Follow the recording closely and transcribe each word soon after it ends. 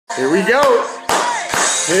Here we go.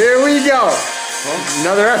 Here we go.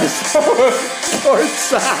 Another episode of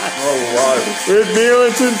Courtside with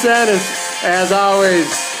Beilinson Tennis. As always,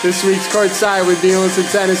 this week's Courtside with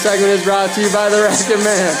Beilinson Tennis segment is brought to you by the Racket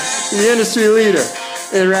Man, the industry leader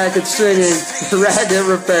in racket stringing, racket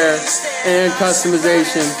repair, and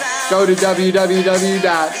customization. Go to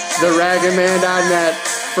www.theracketman.net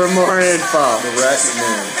for more info. The Racket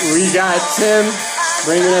Man. We got Tim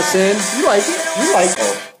bringing us in. You like it? You like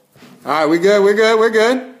it? All right, we're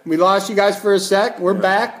good. We lost you guys for a sec. We're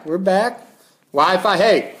back. Wi-Fi,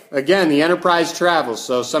 hey, again, the Enterprise travels,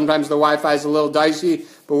 so sometimes the Wi-Fi is a little dicey,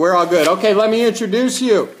 but we're all good. Okay, let me introduce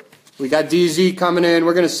you. We got DZ coming in.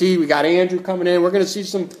 We're going to see, we got Andrew coming in. We're going to see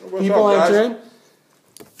some people entering.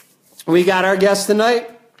 We got our guest tonight.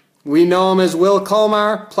 We know him as Will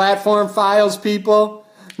Colmar, Platform Files people.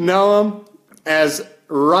 Know him as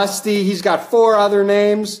Rusty. He's got 4 other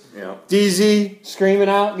names. Yeah. DZ screaming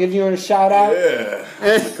out, giving you a shout out. Yeah.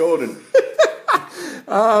 Coded.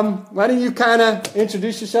 Why don't you kind of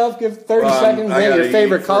introduce yourself? Give 30 seconds. Name your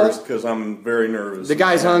favorite color. Because I'm very nervous. The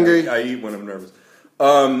guy's hungry. I eat when I'm nervous.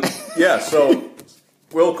 Yeah. So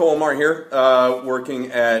Will Colmar here,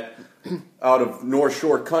 working out of North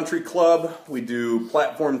Shore Country Club. We do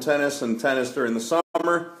platform tennis and tennis during the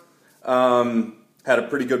summer. Had a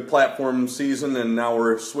pretty good platform season, and now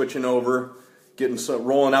we're switching over,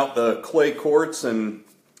 rolling out the clay courts. And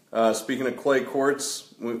speaking of clay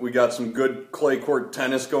courts, we got some good clay court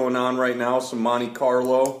tennis going on right now. Some Monte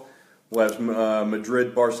Carlo. We'll have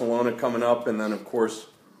Madrid, Barcelona coming up, and then of course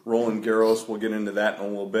Roland Garros. We'll get into that in a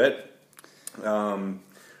little bit.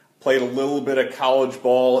 Played a little bit of college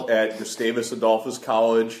ball at Gustavus Adolphus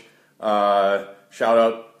College. Shout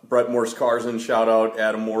out Brett Morse-Carson. Shout out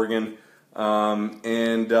Adam Morgan.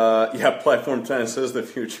 Yeah, platform tennis is the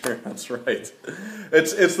future. That's right.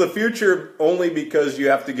 It's the future only because you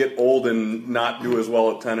have to get old and not do as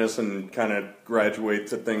well at tennis and kind of graduate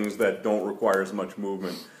to things that don't require as much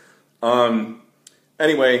movement.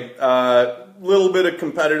 Anyway, little bit of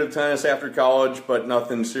competitive tennis after college, but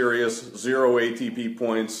nothing serious. 0 ATP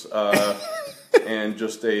points, and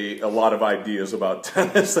just a lot of ideas about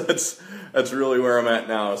tennis. That's really where I'm at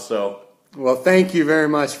now. So. Well, thank you very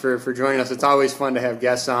much for joining us. It's always fun to have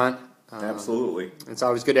guests on. Absolutely. It's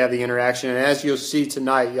always good to have the interaction. And as you'll see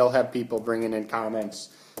tonight, you'll have people bringing in comments,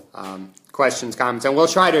 questions, comments, and we'll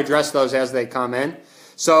try to address those as they come in.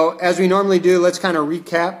 So as we normally do, let's kind of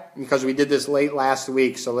recap, because we did this late last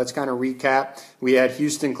week. So let's kind of recap. We had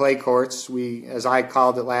Houston clay courts. We, as I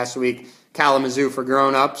called it last week, Kalamazoo for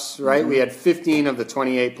grown-ups, right? Mm-hmm. We had 15 of the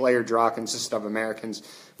 28-player draw consist of Americans.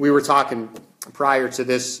 We were talking prior to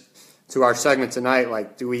this, to our segment tonight,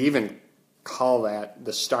 like, do we even call that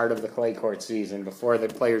the start of the clay court season before the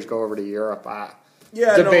players go over to Europe?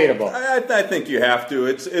 Yeah, debatable. No, I think you have to.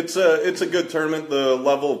 It's a good tournament. The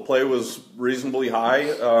level of play was reasonably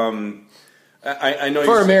high. I know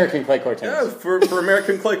for American clay court tennis. Yeah, for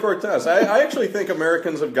American clay court tennis. I actually think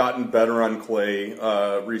Americans have gotten better on clay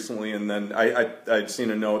recently. And then I'd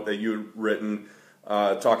seen a note that you had written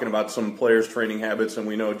talking about some players' training habits, and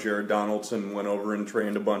we know Jared Donaldson went over and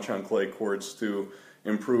trained a bunch on clay courts to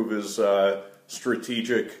improve his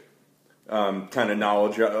strategic kind of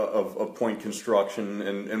knowledge of point construction,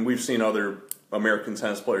 and we've seen other American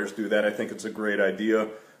tennis players do that. I think it's a great idea.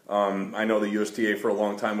 I know the USTA for a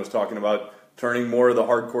long time was talking about turning more of the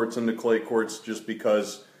hard courts into clay courts just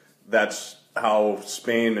because that's how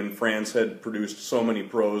Spain and France had produced so many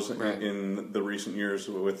pros in the recent years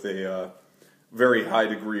with a very high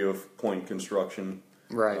degree of point construction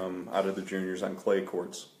out of the juniors on clay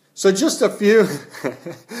courts. So just a few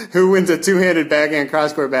who wins a two-handed backhand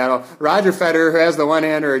cross-court battle. Roger Federer, who has the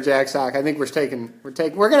one-hander, or Jack Sock. I think we're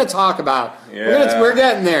going to talk about. Yeah. We're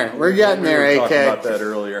getting there. We're getting there, AK. We were talking about that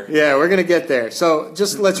earlier. Yeah, we're going to get there. So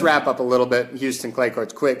just let's wrap up a little bit. Houston clay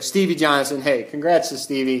courts, quick. Stevie Johnson. Hey, congrats to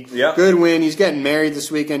Stevie. Yep. Good win. He's getting married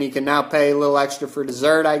this weekend. He can now pay a little extra for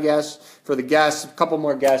dessert, I guess. For the guests, a couple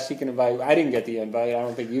more guests he can invite. I didn't get the invite. I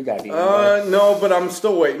don't think you got the invite. No, but I'm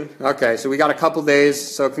still waiting. Okay, so we got a couple days.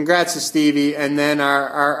 So congrats to Stevie, and then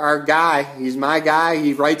our guy. He's my guy.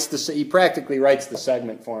 He practically writes the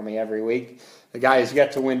segment for me every week. The guy has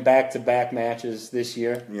yet to win back-to-back matches this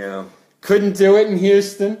year. Yeah, couldn't do it in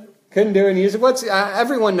Houston.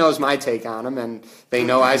 Everyone knows my take on him, and they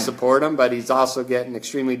know I support him. But he's also getting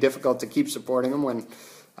extremely difficult to keep supporting him when.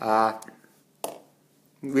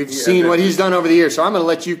 We've seen what he's done over the years, so I'm going to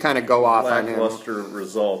let you kind of go off on him. Lackluster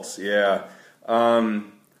results, yeah.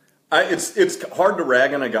 It's hard to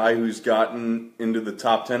rag on a guy who's gotten into the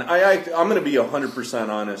top 10. I'm going to be 100%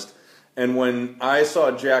 honest. And when I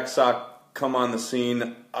saw Jack Sock come on the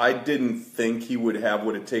scene, I didn't think he would have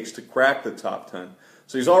what it takes to crack the top 10.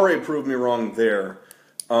 So he's already proved me wrong there.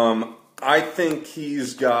 I think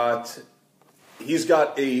he's got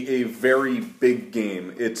a very big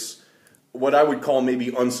game. It's what I would call maybe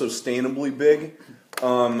unsustainably big.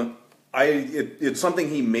 It's something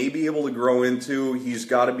he may be able to grow into. He's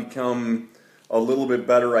got to become a little bit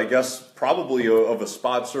better, I guess, probably of a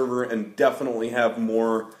spot server, and definitely have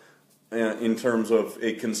more in terms of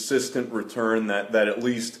a consistent return that at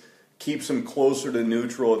least keeps him closer to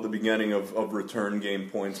neutral at the beginning of return game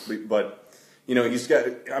points. But he's got,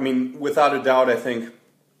 I mean, without a doubt, I think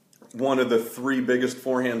one of the 3 biggest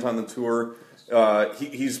forehands on the tour.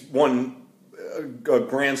 He's won a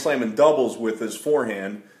Grand Slam in doubles with his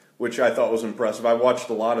forehand, which I thought was impressive. I watched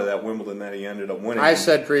a lot of that Wimbledon that he ended up winning. I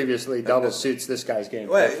said previously, doubles suits this guy's game.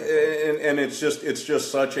 Well, and it's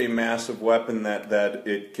just such a massive weapon that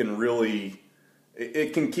it can really,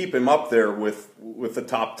 it can keep him up there with the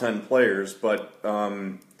top 10 players, but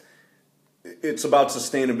it's about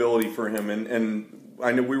sustainability for him. And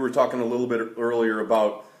I know we were talking a little bit earlier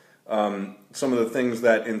about some of the things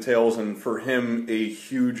that entails, and for him a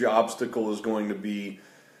huge obstacle is going to be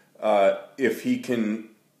if he can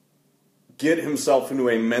get himself into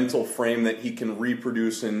a mental frame that he can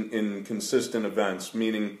reproduce in consistent events,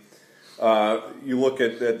 meaning you look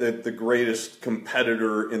at the greatest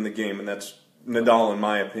competitor in the game, and that's Nadal in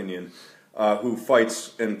my opinion, who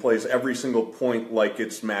fights and plays every single point like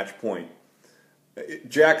it's match point.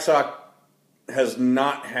 Jack Sock has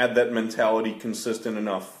not had that mentality consistent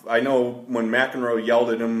enough. I know when McEnroe yelled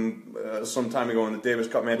at him some time ago in the Davis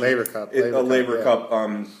Cup match, Laver Cup,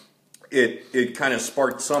 it kind of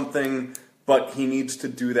sparked something, but he needs to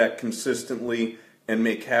do that consistently and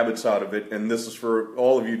make habits out of it. And this is for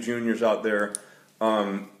all of you juniors out there.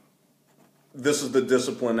 This is the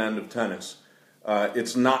discipline end of tennis.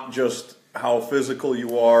 It's not just how physical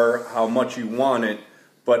you are, how much you want it,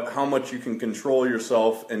 but how much you can control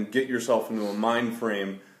yourself and get yourself into a mind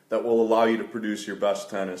frame that will allow you to produce your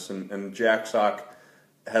best tennis. And Jack Sock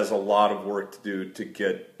has a lot of work to do to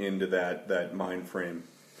get into that mind frame.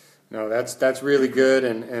 No, that's really good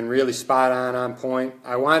and really spot on point.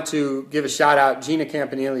 I want to give a shout out Gina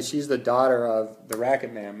Campanile. She's the daughter of the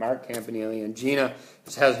racket man, Mark Campanile, and Gina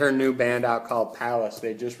has her new band out called Palace.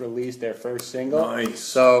 They just released their first single. Nice.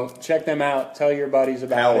 So check them out. Tell your buddies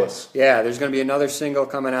about Palace. it. Yeah, there's going to be another single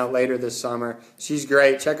coming out later this summer. She's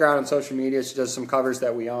great. Check her out on social media. She does some covers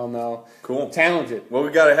that we all know. Cool. Talented. Well, we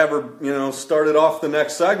got to have her, started off the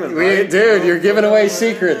next segment, right? Dude, you're giving away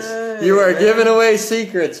secrets. You are giving away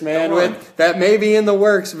secrets, man. That may be in the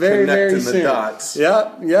works very, very soon. Connecting the dots.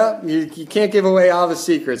 Yep. You can't give away all the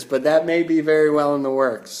secrets, but that may be very well in the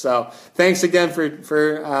works. So thanks again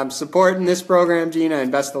for supporting this program, Gina,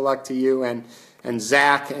 and best of luck to you and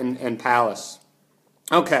Zach and Palace.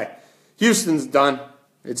 Okay, Houston's done.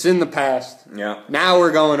 It's in the past. Yeah. Now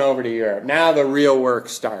we're going over to Europe. Now the real work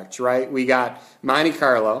starts, right? We got Monte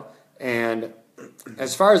Carlo, and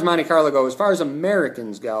as far as Monte Carlo goes, as far as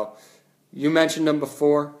Americans go, you mentioned him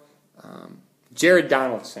before. Jared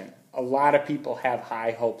Donaldson. A lot of people have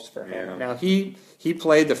high hopes for him. Yeah. Now, he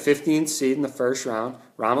played the 15th seed in the first round.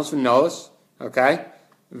 Ramos Vinolas, okay?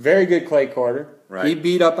 Very good clay quarter. Right. He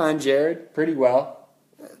beat up on Jared pretty well.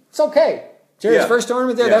 It's okay. Jared's first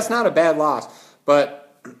tournament there, that's not a bad loss.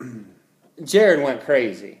 But Jared went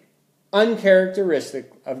crazy.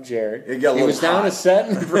 Uncharacteristic of Jared. He was down a set.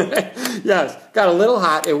 Yes, got a little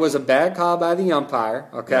hot. It was a bad call by the umpire.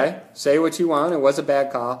 Okay, say what you want. It was a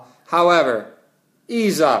bad call. However,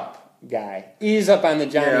 ease up, guy. Ease up on the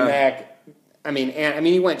Johnny Mac. I mean,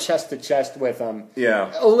 he went chest to chest with him.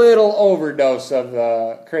 Yeah, a little overdose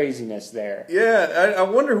of craziness there. Yeah, I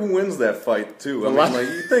wonder who wins that fight too.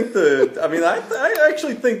 You think I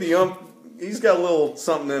actually think the he's got a little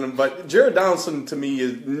something in him, but Jared Donaldson, to me,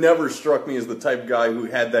 has never struck me as the type of guy who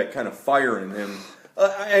had that kind of fire in him.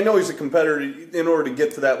 I know he's a competitor. In order to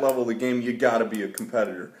get to that level of the game, you got to be a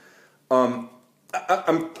competitor. I'm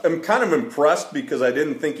kind of impressed because I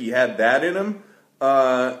didn't think he had that in him,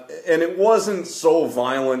 and it wasn't so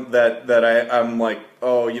violent that I'm like,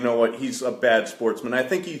 oh, you know what, he's a bad sportsman. I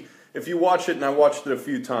think if you watch it, and I watched it a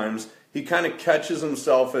few times, he kind of catches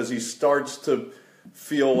himself as he starts to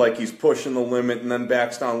feel like he's pushing the limit and then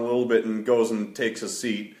backs down a little bit and goes and takes a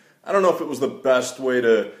seat. I don't know if it was the best way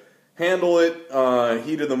to handle it.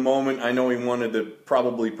 Heat of the moment. I know he wanted to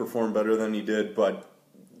probably perform better than he did, but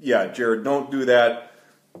yeah, Jared, don't do that.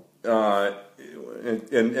 And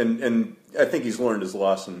I think he's learned his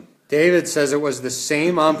lesson. David says it was the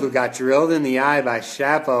same ump who got drilled in the eye by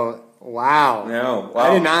Chapo Wow. No, wow.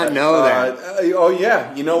 I did not know that. Oh,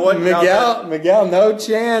 yeah. You know what? Miguel, no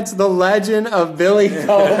chance. The legend of Billy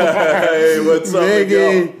Colmar. Hey, what's up,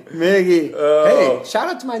 Miggy? Hey, shout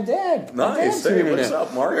out to my dad. Nice. Hey, what's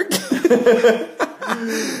up, Mark?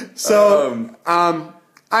 So, all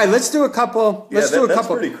right, let's do a couple. That's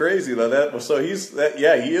pretty crazy, though. So he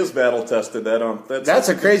is battle tested. That's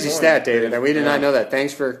a crazy stat, David. And we did not know that.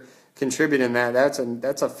 Thanks for contributing that.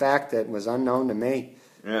 That's a fact that was unknown to me.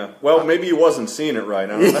 Yeah. Well, maybe he wasn't seeing it right.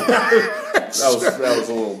 I don't know. That was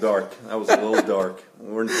a little dark.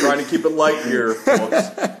 We're trying to keep it light here, folks.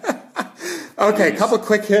 Okay, a couple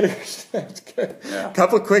quick hitters. That's good. Yeah.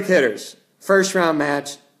 Couple quick hitters. First round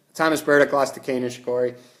match. Thomas Burdick lost to Kane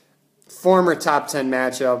Nishikori. Former top 10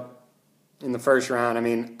 matchup in the first round. I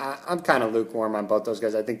mean, I'm kind of lukewarm on both those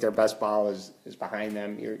guys. I think their best ball is behind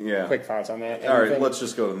them. Quick thoughts on that? All right, let's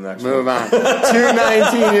just go to the next one. Move on. Two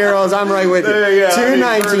 19-year-olds. I'm right with you. Two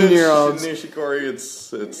 19-year-olds. Nishikori,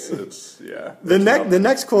 it's yeah. The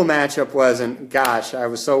next cool matchup was, and gosh, I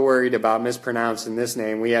was so worried about mispronouncing this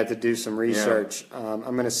name. We had to do some research. Yeah.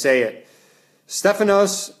 I'm going to say it.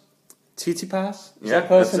 Stefanos Tsitsipas?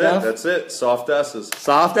 That's it. Soft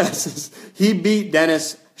S's. He beat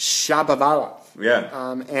Denis Shapovalov.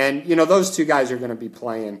 Yeah. And, those two guys are going to be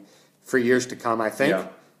playing for years to come, I think. Yeah.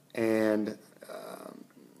 And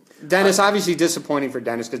Dennis, obviously disappointing for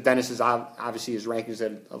Dennis because Dennis is obviously his ranking is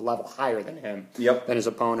at a level higher than him, than his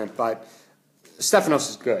opponent. But Stefanos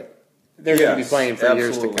is good. They're going to be playing for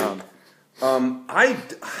years to come.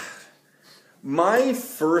 My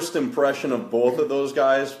first impression of both of those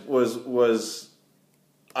guys was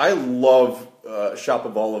I love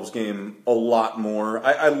Shapovalov's game a lot more.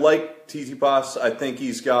 I like Tsitsipas. I think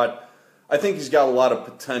he's got a lot of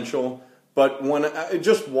potential. But when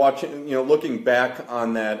just watching, looking back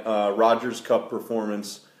on that Rogers Cup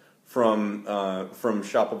performance from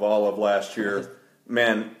Shapovalov last year,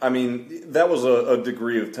 man, I mean that was a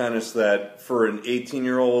degree of tennis that for an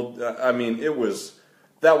 18-year-old,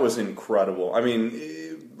 that was incredible. I mean,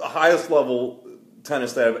 the highest level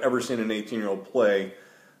tennis that I've ever seen an 18-year-old play,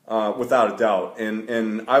 without a doubt.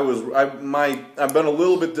 And I've been a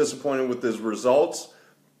little bit disappointed with his results,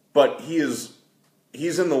 but he's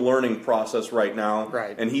in the learning process right now,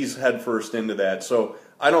 and he's headfirst into that. So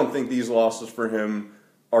I don't think these losses for him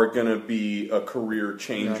are going to be a career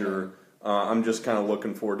changer. I'm just kind of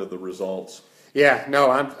looking forward to the results. Yeah, no,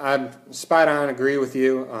 I'm spot on. Agree with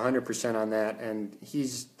you 100% on that. And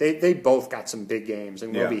they both got some big games,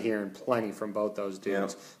 and we'll be hearing plenty from both those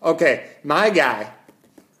dudes. Yeah. Okay, my guy,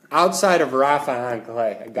 outside of Rafa on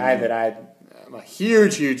clay, a guy that I'm a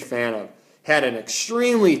huge fan of, had an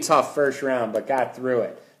extremely tough first round, but got through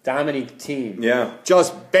it. Dominic Thiem. Yeah,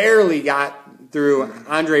 just barely got through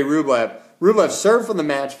Andrei Rublev. Rublev served for the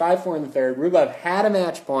match, 5-4 in the third. Rublev had a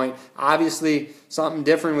match point. Obviously, something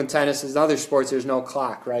different with tennis is other sports. There's no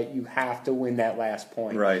clock, right? You have to win that last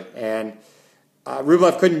point. Right. And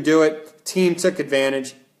Rublev couldn't do it. Thiem took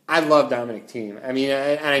advantage. I love Dominic Thiem. I mean,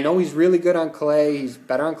 and I know he's really good on clay. He's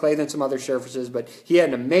better on clay than some other surfaces, but he had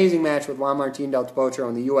an amazing match with Juan Martín Del Potro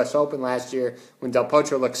in the U.S. Open last year when Del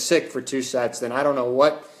Potro looked sick for 2 sets. Then I don't know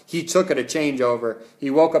what he took at a changeover. He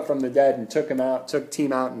woke up from the dead and took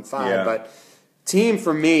Thiem out in 5. Yeah. But Thiem,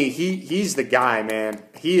 for me, he's the guy, man.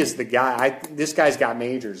 He is the guy. This guy's got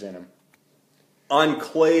majors in him. On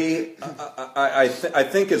clay, I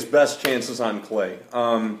think his best chance is on clay.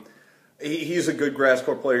 He's a good grass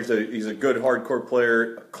court player. He's a good hard court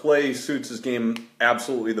player. Clay suits his game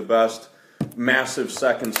absolutely the best. Massive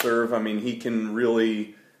second serve. I mean, he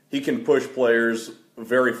can push players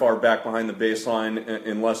very far back behind the baseline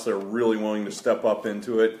unless they're really willing to step up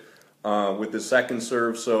into it with his second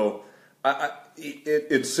serve. So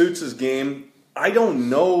it suits his game. I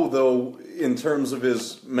don't know, though, in terms of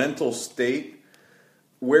his mental state,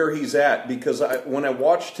 where he's at. Because when I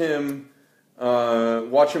watched him,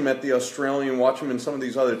 watch him at the Australian, watch him in some of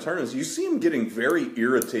these other tournaments, you see him getting very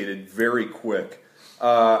irritated very quick.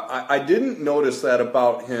 I didn't notice that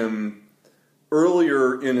about him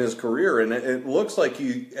earlier in his career, and it looks like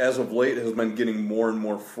he, as of late, has been getting more and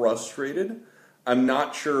more frustrated. I'm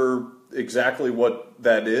not sure exactly what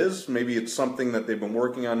that is. Maybe it's something that they've been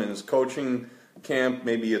working on in his coaching camp.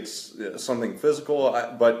 Maybe it's something physical.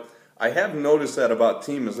 But I have noticed that about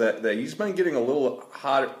Thiem is that he's been getting a little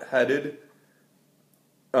hot-headed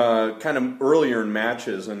kind of earlier in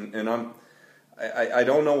matches, and I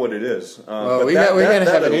don't know what it is. Well, we're going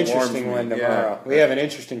to have an interesting one tomorrow. Yeah. We have an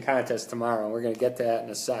interesting contest tomorrow. We're going to get to that in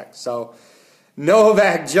a sec. So,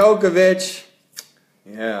 Novak Djokovic.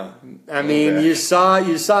 Yeah. I mean, you saw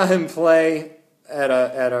him play at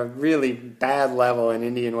a really bad level in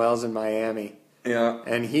Indian Wells in Miami. Yeah.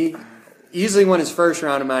 And he easily won his first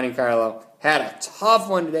round of Monte Carlo. Had a tough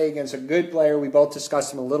one today against a good player. We both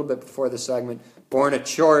discussed him a little bit before the segment. Born at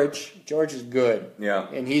George. George is good. Yeah.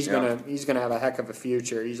 And he's gonna have a heck of a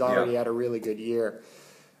future. He's already had a really good year.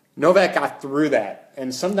 Novak got through that,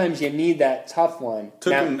 and sometimes you need that tough one.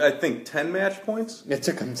 Took him, I think, 10 match points? It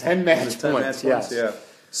took him 10 match points, yes. Yeah.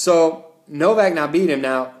 So Novak now beat him.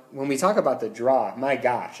 Now, when we talk about the draw, my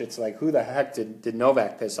gosh, it's like, who the heck did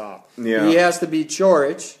Novak piss off? Yeah. He has to beat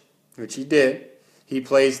Chorich, which he did. He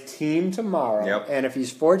plays team tomorrow, Yep. and if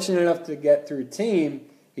he's fortunate enough to get through team,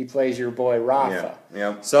 he plays your boy Rafa.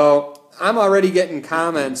 Yeah. So I'm already getting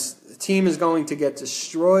comments. The team is going to get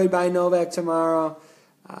destroyed by Novak tomorrow.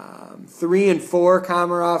 3 and 4,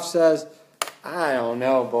 Komarov says. I don't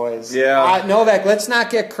know, boys. Yeah. Novak, let's not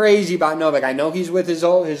get crazy about Novak. I know he's with his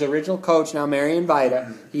original coach now, Marian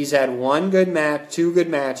Vita. He's had 1 good match, 2 good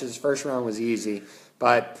matches. First round was easy.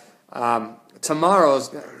 But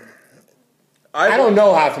tomorrow's... I don't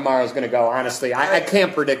know how tomorrow's going to go, honestly. I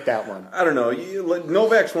can't predict that one. I don't know.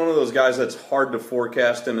 Novak's one of those guys that's hard to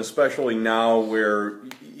forecast, and especially now where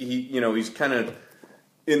he's kind of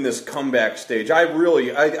in this comeback stage.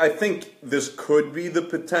 I think this could be the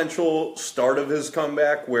potential start of his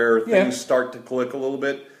comeback where things start to click a little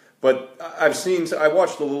bit. But I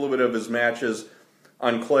watched a little bit of his matches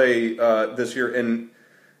on clay this year, and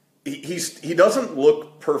he doesn't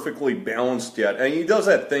look perfectly balanced yet. And he does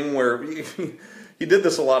that thing where he did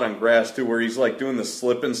this a lot on grass too, where he's like doing the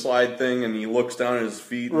slip and slide thing, and he looks down at his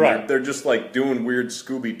feet, and they're just like doing weird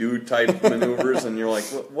Scooby-Doo type maneuvers, and you're like,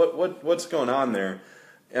 what's going on there?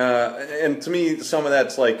 And to me, some of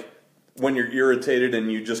that's like when you're irritated and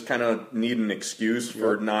you just kind of need an excuse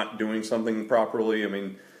for not doing something properly. I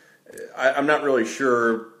mean, I'm not really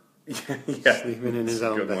sure. Sleeping in his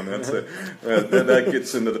own bed. That's that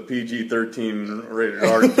gets into the PG-13 rated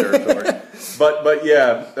R territory. But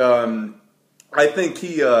yeah, I think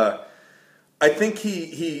he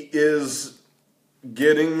is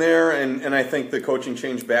getting there, and I think the coaching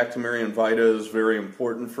change back to Marian Vita is very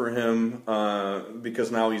important for him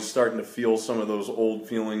because now he's starting to feel some of those old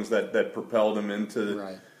feelings that propelled him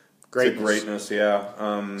into greatness.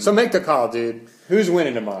 Yeah. So make the call, dude. Who's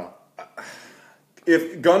winning tomorrow?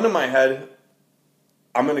 If gun to my head,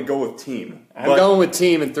 I'm going to go with team. I'm going with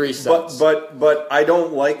team in 3 sets. But I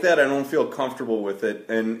don't like that. I don't feel comfortable with it,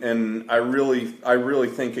 and I really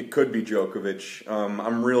think it could be Djokovic.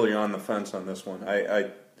 I'm really on the fence on this one.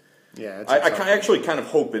 I actually kind of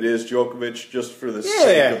hope it is Djokovic just for the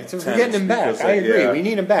sake of tennis. Getting him back. I agree. We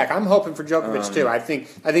need him back. I'm hoping for Djokovic too. I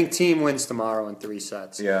think team wins tomorrow in 3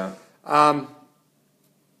 sets. Yeah.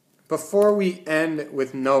 Before we end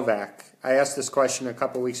with Novak, I asked this question a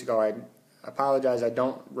couple weeks ago. I apologize, I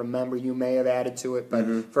don't remember. You may have added to it,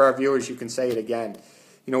 but for our viewers, you can say it again.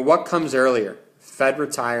 What comes earlier, Fed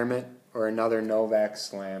retirement or another Novak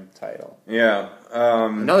Slam title? Yeah.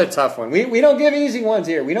 Another tough one. We don't give easy ones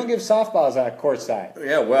here. We don't give softballs on courtside.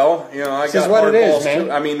 Yeah, well, I this got is what hard it is, balls man.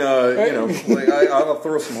 too. I mean, I'll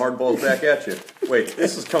throw some hard balls back at you. Wait,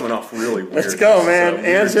 this is coming off really weird. Let's go, man.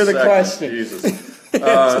 Answer the question. Jesus.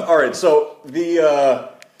 All right, so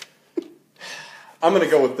I'm going to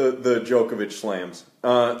go with the Djokovic slams.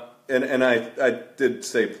 And I did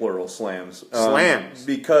say plural slams. Slams.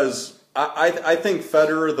 Because I think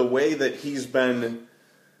Federer, the way that he's been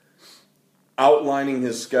outlining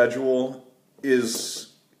his schedule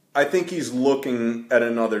I think he's looking at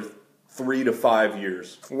another 3 to 5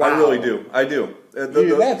 years. Wow. I really do. I do.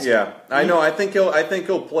 I know. I think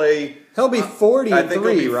he'll play. He'll be 43, I think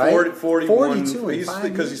he'll be right? 41. 42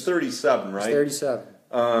 because he's 37, right? He's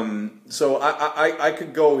 37. So I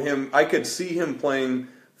could go him. I could see him playing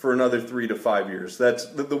for another 3 to 5 years. That's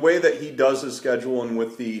the way that he does his schedule, and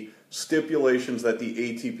with the stipulations that the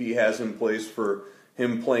ATP has in place for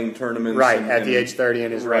him playing tournaments. Right, at the age 30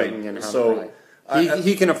 in his ranking. And so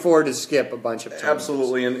he can afford to skip a bunch of tournaments.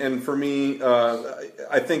 Absolutely, and for me,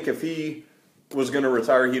 I think if he was going to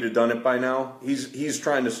retire, he'd have done it by now. He's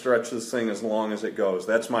trying to stretch this thing as long as it goes.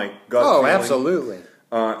 That's my gut feeling. Absolutely.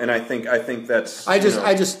 And I think that's. I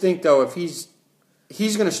just think though, if he's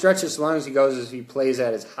going to stretch as long as he goes, as he plays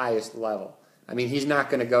at his highest level. I mean, he's not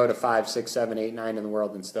going to go to 5, 6, 7, 8, 9 in the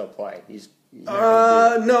world and still play. He's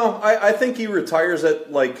no. I think he retires at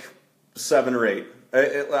like 7 or 8.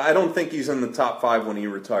 I don't think he's in the top 5 when he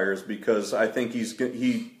retires, because I think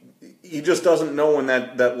he just doesn't know when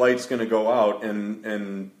that light's going to go out,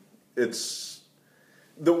 and it's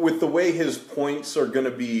with the way his points are going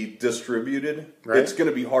to be distributed, right. It's going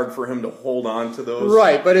to be hard for him to hold on to those.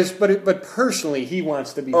 Right, but personally, he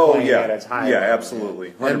wants to be playing at its high. Yeah,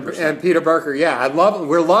 absolutely. 100%. And Peter Burker,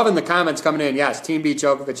 we're loving the comments coming in. Yes, team beat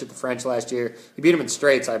Djokovic at the French last year. He beat him in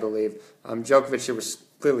straights, I believe. Djokovic, there was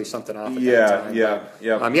clearly something off at that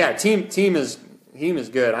time. Team is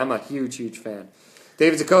good. I'm a huge fan.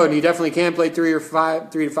 David Zakoden, he definitely can play 3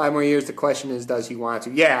 to 5 more years. The question is, does he want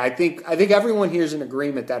to? Yeah, I think everyone here is in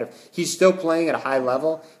agreement that if he's still playing at a high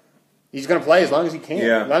level, he's going to play as long as he can,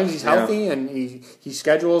 as long as he's healthy and he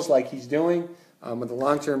schedules like he's doing with a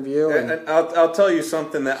long-term view. And I'll tell you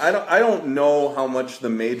something that I don't know how much the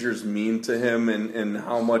majors mean to him and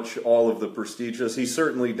how much all of the prestigious. He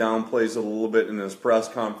certainly downplays it a little bit in his press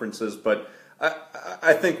conferences, but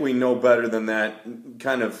I think we know better than that.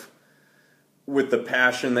 Kind of. With the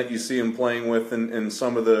passion that you see him playing with and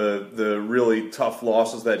some of the really tough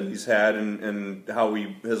losses that he's had and how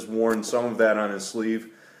he has worn some of that on his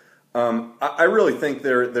sleeve, I really think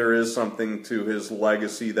there is something to his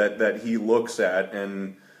legacy that he looks at.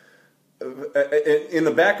 And in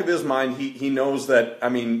the back of his mind, he knows that, I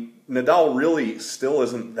mean, Nadal really still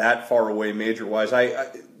isn't that far away major-wise.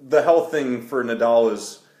 The health thing for Nadal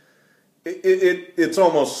is... It's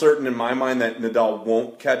almost certain in my mind that Nadal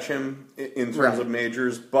won't catch him in terms of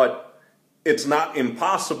majors, but it's not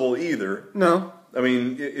impossible either. No. I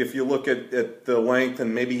mean, if you look at the length,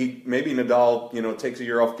 and maybe Nadal, takes a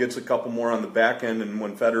year off, gets a couple more on the back end, and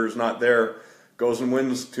when Federer's not there, goes and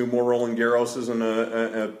wins 2 more Roland Garroses and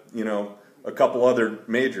a couple other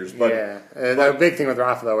majors. But the big thing with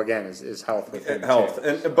Rafa though again is health. With him health,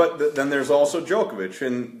 but then there's also Djokovic.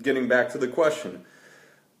 And getting back to the question.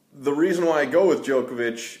 The reason why I go with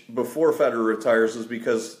Djokovic before Federer retires is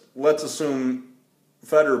because let's assume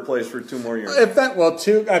Federer plays for 2 more years.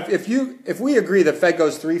 If we agree that Fed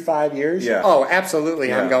goes 3-5 years,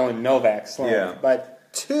 absolutely, I'm going Novak slow. Yeah.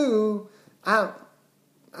 But 2, I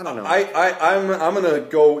don't know. I'm going to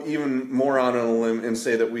go even more on a limb and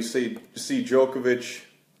say that we see Djokovic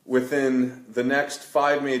within the next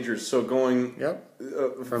 5 majors. So going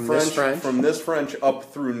from this French up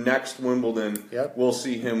through next Wimbledon, we'll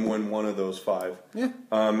see him win one of those 5. Yeah.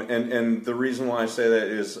 And the reason why I say that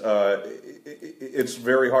is it's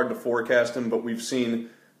very hard to forecast him, but we've seen,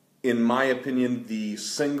 in my opinion, the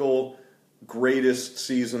single greatest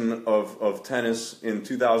season of tennis in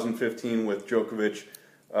 2015 with Djokovic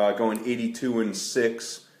going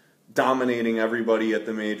 82-6. Dominating everybody at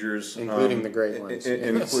the majors, including the great ones,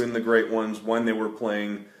 including the great ones when they were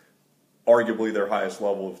playing arguably their highest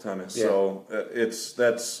level of tennis. Yeah. So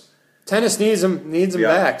tennis needs them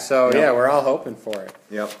back. So we're all hoping for it.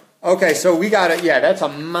 Yep. Okay, so we got it. Yeah, that's a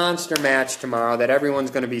monster match tomorrow that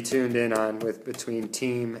everyone's going to be tuned in on between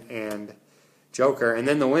Team and Joker, and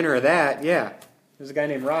then the winner of that, there's a guy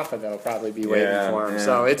named Rafa that'll probably be waiting for him.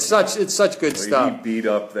 So it's such good stuff. He beat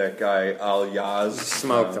up that guy Al-Yaz.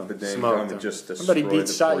 Smoked him. Just but he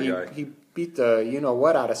beat the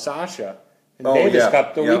you-know-what out of Sasha in Davis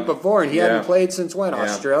Cup the week before, and he hadn't played since when?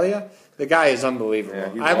 Australia? The guy is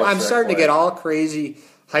unbelievable. I'm starting to get all crazy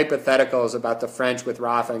hypotheticals about the French with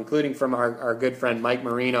Rafa, including from our good friend Mike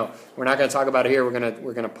Marino. We're not going to talk about it here.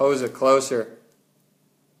 We're gonna pose it closer.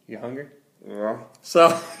 You hungry? Yeah.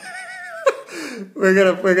 So... We're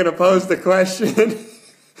gonna pose the question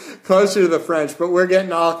closer to the French, but we're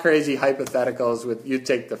getting all crazy hypotheticals with you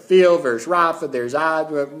take the field versus Rafa. There's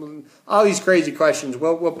all these crazy questions.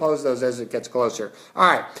 We'll pose those as it gets closer.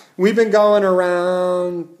 All right, we've been going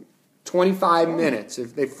around 25 minutes.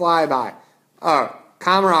 If they fly by,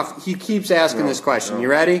 Komarov, he keeps asking this question. You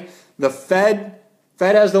ready? The Fed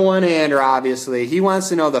has the one-hander. Obviously, he wants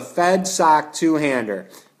to know the Fed sock two-hander.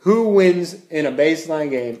 Who wins in a baseline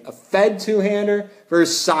game? A Fed two-hander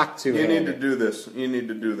versus sock two-hander? You need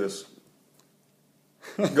to do this.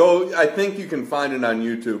 I think you can find it on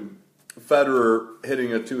YouTube. Federer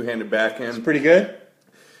hitting a two-handed backhand. It's pretty good?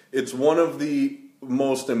 It's one of the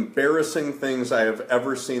most embarrassing things I have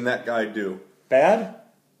ever seen that guy do. Bad?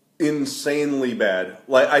 Insanely bad.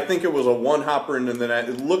 Like, I think it was a one-hopper into the net.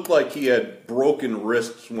 It looked like he had broken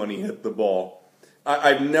wrists when he hit the ball.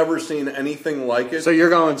 I've never seen anything like it. So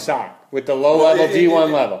you're going sock with the low-level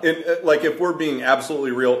D1 level. Like, if we're being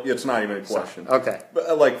absolutely real, it's not even a question. Sock. Okay.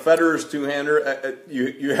 But, like, Federer's two-hander,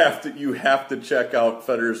 you have to check out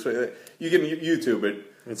Federer's. You can YouTube it.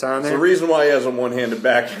 It's on there? It's the reason why he has a one-handed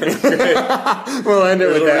backhand. We'll end it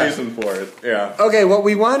with that. There's a reason for it, yeah. Okay, what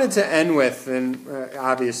we wanted to end with, and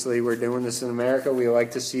obviously we're doing this in America. We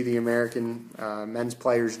like to see the American men's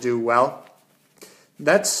players do well.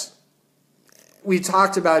 We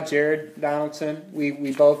talked about Jared Donaldson.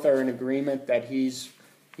 We both are in agreement that he's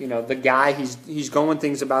the guy. He's going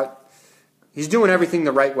things about. He's doing everything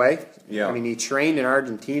the right way. Yeah. I mean, he trained in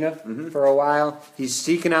Argentina for a while. He's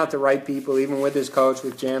seeking out the right people, even with his coach,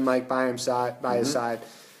 with Jan Mike by his side.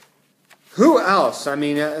 Who else? I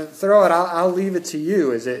mean, throw it. I'll leave it to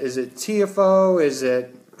you. Is it TFO? Is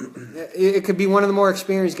it? It could be one of the more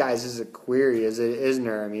experienced guys. Is it Query? Is it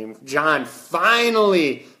Isner? I mean, John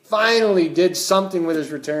finally did something with his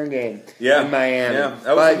return game in Miami. Yeah,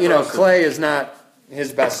 but clay is not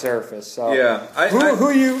his best surface. So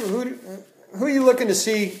who are you looking to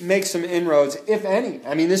see make some inroads, if any?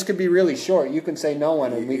 I mean, this could be really short. You can say no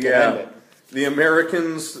one, and we can end it. The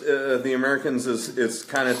Americans is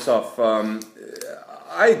kind of tough.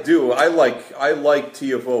 I like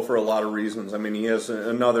TFO for a lot of reasons. I mean, he has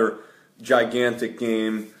another gigantic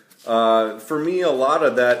game. For me, a lot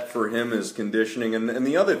of that for him is conditioning, and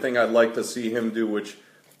the other thing I'd like to see him do, which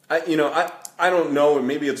I don't know,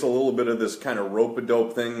 maybe it's a little bit of this kind of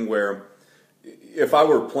rope-a-dope thing where if I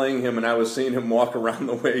were playing him and I was seeing him walk around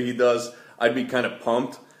the way he does, I'd be kind of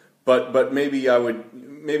pumped. But maybe I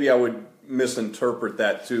would misinterpret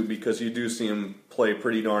that too, because you do see him play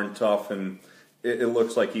pretty darn tough, and it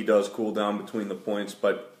looks like he does cool down between the points.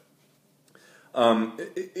 But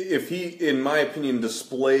if he, in my opinion,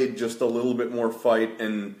 displayed just a little bit more fight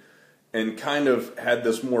and kind of had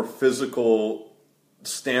this more physical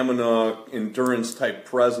stamina, endurance type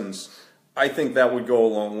presence, I think that would go a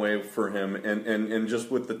long way for him. And just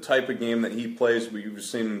with the type of game that he plays, we've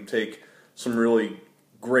seen him take some really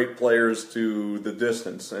great players to the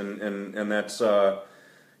distance, and that's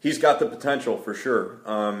he's got the potential for sure.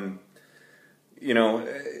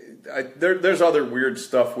 There's other weird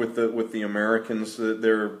stuff with the Americans.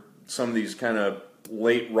 There some of these kind of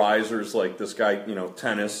late risers, like this guy,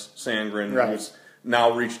 Tennis Sandgren, who's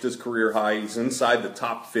now reached his career high. He's inside the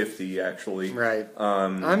top 50, actually. Right.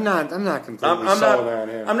 I'm not completely sold on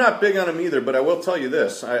him. I'm not big on him either, but I will tell you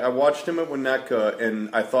this: I watched him at Winnetka,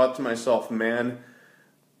 and I thought to myself, man,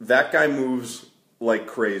 that guy moves like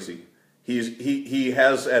crazy. He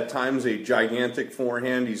has at times a gigantic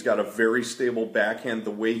forehand. He's got a very stable backhand.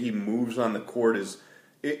 The way he moves on the court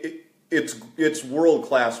it's world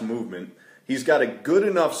class movement. He's got a good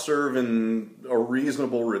enough serve and a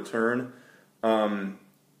reasonable return.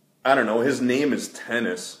 I don't know. His name is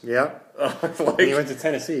Tennis. Yeah. He went to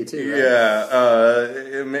Tennessee too. Right?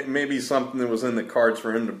 Yeah. Maybe something that was in the cards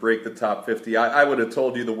for him to break the top 50. I would have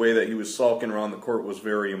told you the way that he was sulking around the court was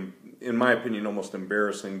very, in my opinion, almost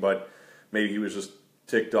embarrassing. But maybe he was just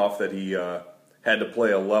ticked off that he had to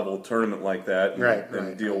play a level tournament like that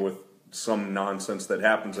and deal with some nonsense that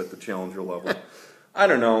happens at the challenger level. I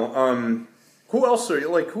don't know. Who else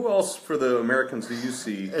for the Americans do you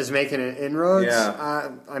see is making an inroads?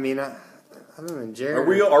 Yeah. I mean, other than Jared. Are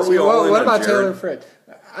we all in what about Jared? Taylor Fritz?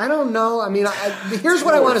 I don't know. I mean, here's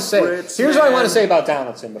what I want to say. Here's what I want to say about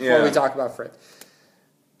Donaldson before we talk about Fritz.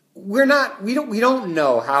 We don't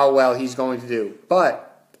know how well he's going to do,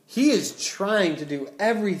 but he is trying to do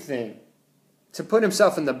everything to put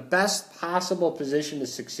himself in the best possible position to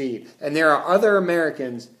succeed. And there are other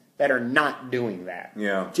Americans that are not doing that.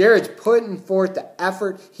 Yeah. Jared's putting forth the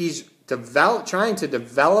effort. He's trying to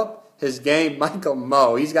develop his game. Michael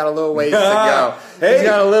Moe, he's got a little ways to go. He's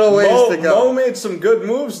got a little ways to go. Moe made some good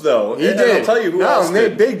moves, though. He did. I'll tell you who else he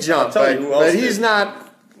made a big jump. But he's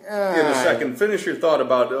not... in a second. Finish your thought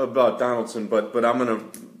about Donaldson, but I'm going to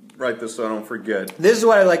write this so I don't forget. This is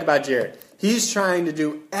what I like about Jared. He's trying to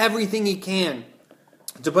do everything he can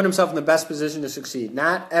to put himself in the best position to succeed.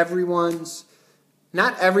 Not every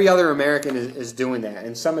other American is doing that,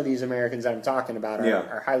 and some of these Americans I'm talking about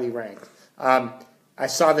are highly ranked. I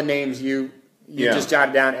saw the names you just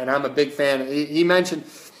jotted down, and I'm a big fan.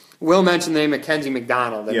 Will mentioned the name of Kenzie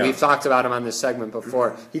McDonald, and we've talked about him on this segment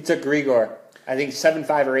before. He took Grigor, I think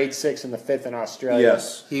 7-5 or 8-6 in the fifth in Australia.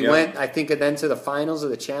 Yes. He went, I think, then to the finals of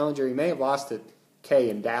the Challenger. He may have lost to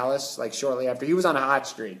Kay in Dallas, like shortly after. He was on a hot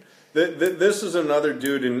streak. This is another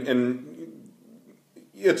dude, and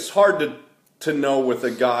it's hard to know with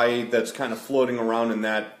a guy that's kind of floating around in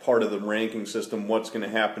that part of the ranking system what's going to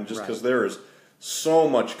happen, just because there is so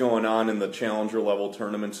much going on in the challenger level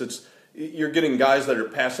tournaments. You're getting guys that are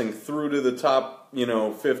passing through to the top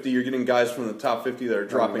 50. You're getting guys from the top 50 that are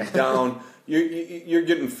dropping down. You're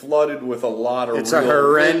getting flooded with a lot of. It's a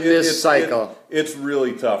horrendous cycle. It's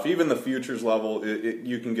really tough. Even the futures level,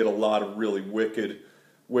 you can get a lot of really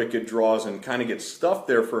wicked draws and kind of get stuffed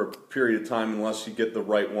there for a period of time unless you get the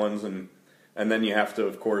right ones, and then you have to,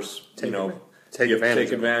 of course, take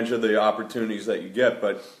advantage of the opportunities that you get.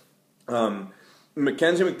 But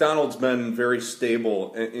Mackenzie McDonald's been very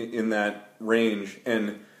stable in that range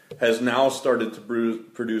and has now started to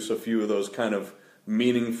produce a few of those kind of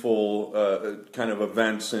meaningful kind of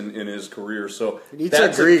events in his career. So eats a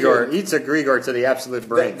Grigor to the absolute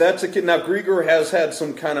brink. That's a kid. Now Grigor has had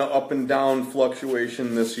some kind of up and down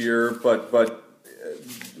fluctuation this year, but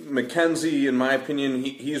McKenzie, in my opinion,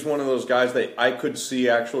 he's one of those guys that I could see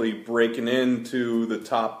actually breaking into the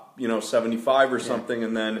top 75 or something,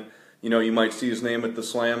 and then you might see his name at the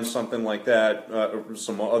slams, something like that, or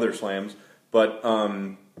some other slams. But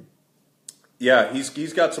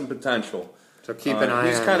he's got some potential. So keep an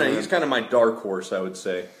eye on him. He's kind of my dark horse, I would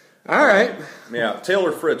say. All right.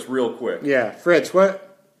 Taylor Fritz, real quick. Yeah, Fritz,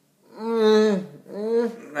 what? No,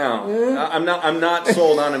 I'm not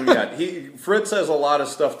sold on him yet. Fritz has a lot of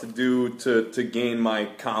stuff to do to gain my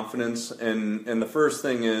confidence, and the first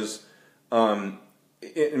thing is,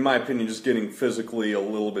 in my opinion, just getting physically a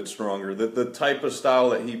little bit stronger. The type of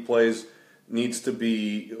style that he plays needs to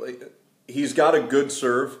be. He's got a good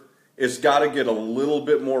serve. It's got to get a little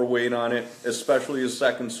bit more weight on it, especially his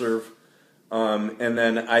second serve. And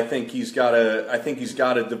then I think he's got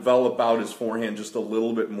to develop out his forehand just a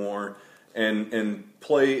little bit more and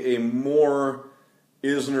play a more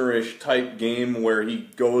Isner-ish type game where he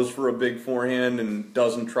goes for a big forehand and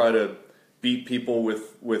doesn't try to beat people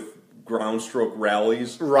with ground stroke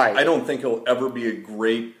rallies. Right. I don't think he'll ever be a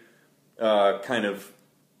great kind of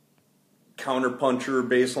counterpuncher,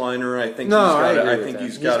 baseliner. I think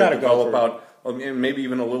he's got to develop out maybe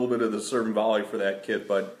even a little bit of the serve and volley for that kid.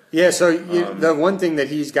 But the one thing that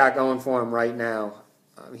he's got going for him right now,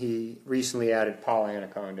 he recently added Paul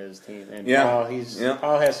Anaconda to his team, and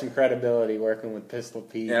Paul has some credibility working with Pistol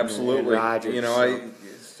Pete. Absolutely, and Rogers.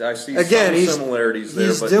 I see some similarities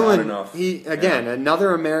there, but not enough.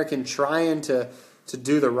 Another American trying to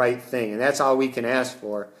do the right thing, and that's all we can ask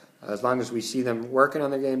for. As long as we see them working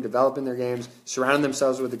on their game, developing their games, surrounding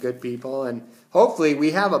themselves with the good people, and hopefully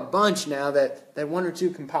we have a bunch now that one or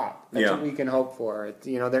two can pop. That's what we can hope for.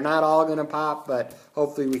 They're not all going to pop, but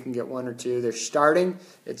hopefully we can get one or two. They're starting.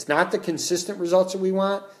 It's not the consistent results that we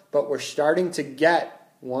want, but we're starting to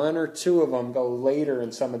get one or two of them go later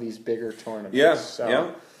in some of these bigger tournaments. There's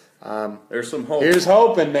some hope. Here's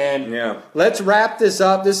hoping, man. Yeah. Let's wrap this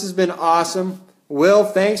up. This has been awesome. Will,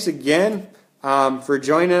 thanks again. For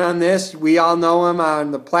joining on this. We all know him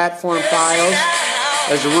on the platform files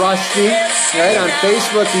as Rusty. Right on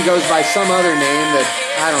Facebook, he goes by some other name that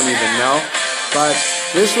I don't even know. But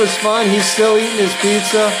this was fun. He's still eating his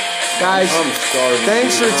pizza. Guys,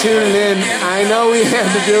 thanks for tuning in. I know we had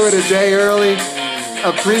to do it a day early.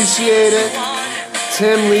 Appreciate it.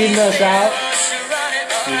 Tim leading us out.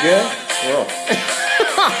 You good? Well.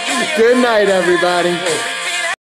 Good night, everybody.